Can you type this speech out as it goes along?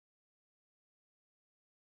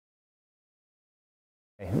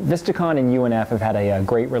Vistakon and UNF have had a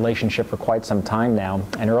great relationship for quite some time now,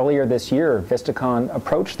 and earlier this year Vistakon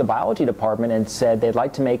approached the biology department and said they'd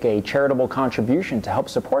like to make a charitable contribution to help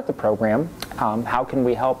support the program. How can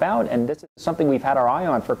we help out? And this is something we've had our eye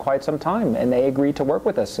on for quite some time, and they agreed to work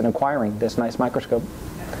with us in acquiring this nice microscope.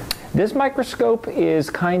 This microscope is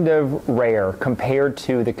kind of rare compared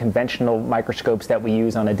to the conventional microscopes that we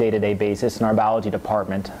use on a day-to-day basis in our biology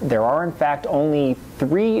department. There are in fact only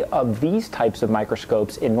 3 of these types of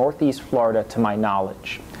microscopes in Northeast Florida to my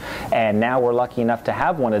knowledge. And now we're lucky enough to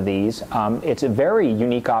have one of these. It's a very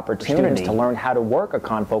unique opportunity to learn how to work a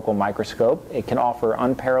confocal microscope. It can offer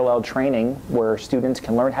unparalleled training where students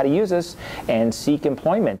can learn how to use this and seek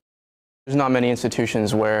employment. There's not many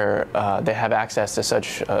institutions where they have access to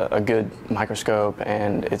such a good microscope,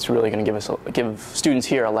 and it's really going to give students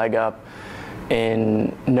here a leg up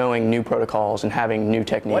in knowing new protocols and having new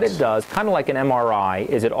techniques. What it does, kind of like an MRI,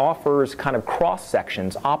 is it offers kind of cross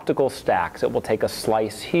sections, optical stacks. It will take a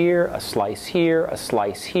slice here, a slice here, a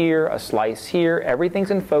slice here, a slice here.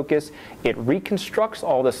 Everything's in focus. It reconstructs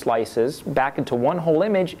all the slices back into one whole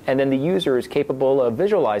image, and then the user is capable of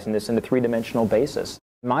visualizing this in a 3-dimensional basis.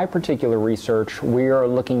 In my particular research, we are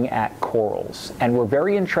looking at corals, and we're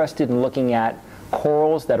very interested in looking at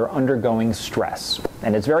corals that are undergoing stress.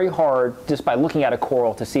 And it's very hard just by looking at a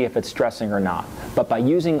coral to see if it's stressing or not. But by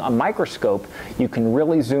using a microscope, you can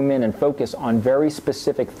really zoom in and focus on very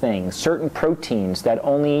specific things, certain proteins that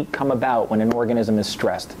only come about when an organism is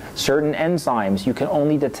stressed, certain enzymes you can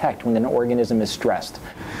only detect when an organism is stressed.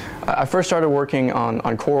 I first started working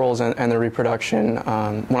on corals and their reproduction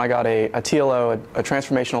when I got a TLO, a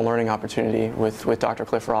transformational learning opportunity with Dr.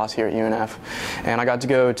 Cliff Ross here at UNF. And I got to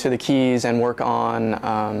go to the Keys and work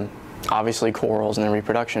on obviously corals and their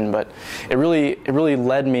reproduction, but it really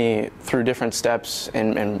led me through different steps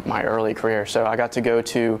in my early career. So I got to go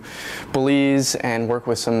to Belize and work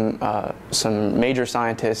with some major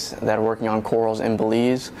scientists that are working on corals in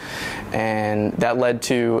Belize, and that led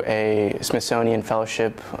to a Smithsonian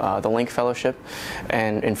Fellowship, the Link Fellowship,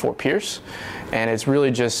 and in Fort Pierce, and it's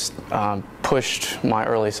really just pushed my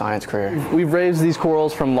early science career. We've raised these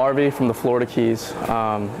corals from larvae from the Florida Keys.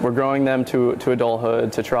 We're growing them to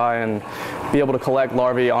adulthood to try and be able to collect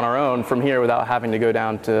larvae on our own from here without having to go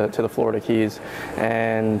down to the Florida Keys.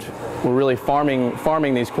 And we're really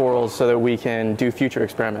farming these corals so that we can do future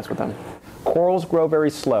experiments with them. Corals grow very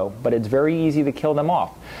slow, but it's very easy to kill them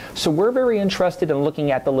off. So we're very interested in looking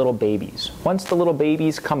at the little babies. Once the little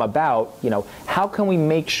babies come about, how can we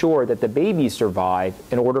make sure that the babies survive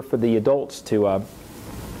in order for the adults to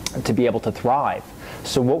be able to thrive?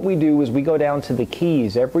 So what we do is we go down to the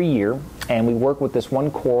Keys every year and we work with this one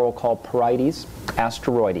coral called Porites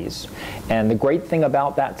asteroides. And the great thing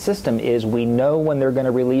about that system is we know when they're going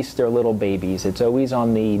to release their little babies. It's always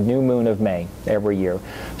on the new moon of May every year.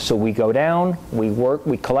 So we go down,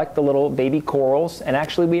 we collect the little baby corals, and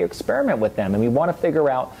actually we experiment with them. And we want to figure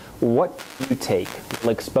out what you take.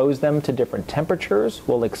 We'll expose them to different temperatures.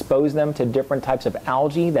 We'll expose them to different types of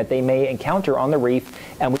algae that they may encounter on the reef,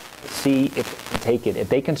 and we see if they can take it, if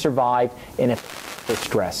they can survive, and if the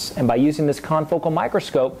stress. And by using this confocal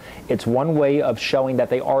microscope, it's one way of showing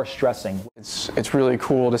that they are stressing. It's really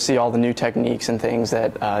cool to see all the new techniques and things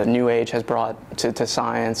that New Age has brought to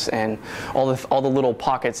science, and all the little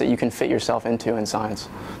pockets that you can fit yourself into in science.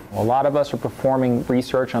 A lot of us are performing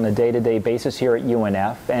research on a day-to-day basis here at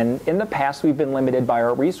UNF, and in the past we've been limited by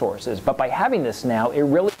our resources, but by having this now, it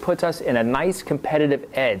really puts us in a nice competitive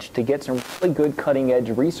edge to get some really good cutting-edge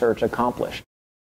research accomplished.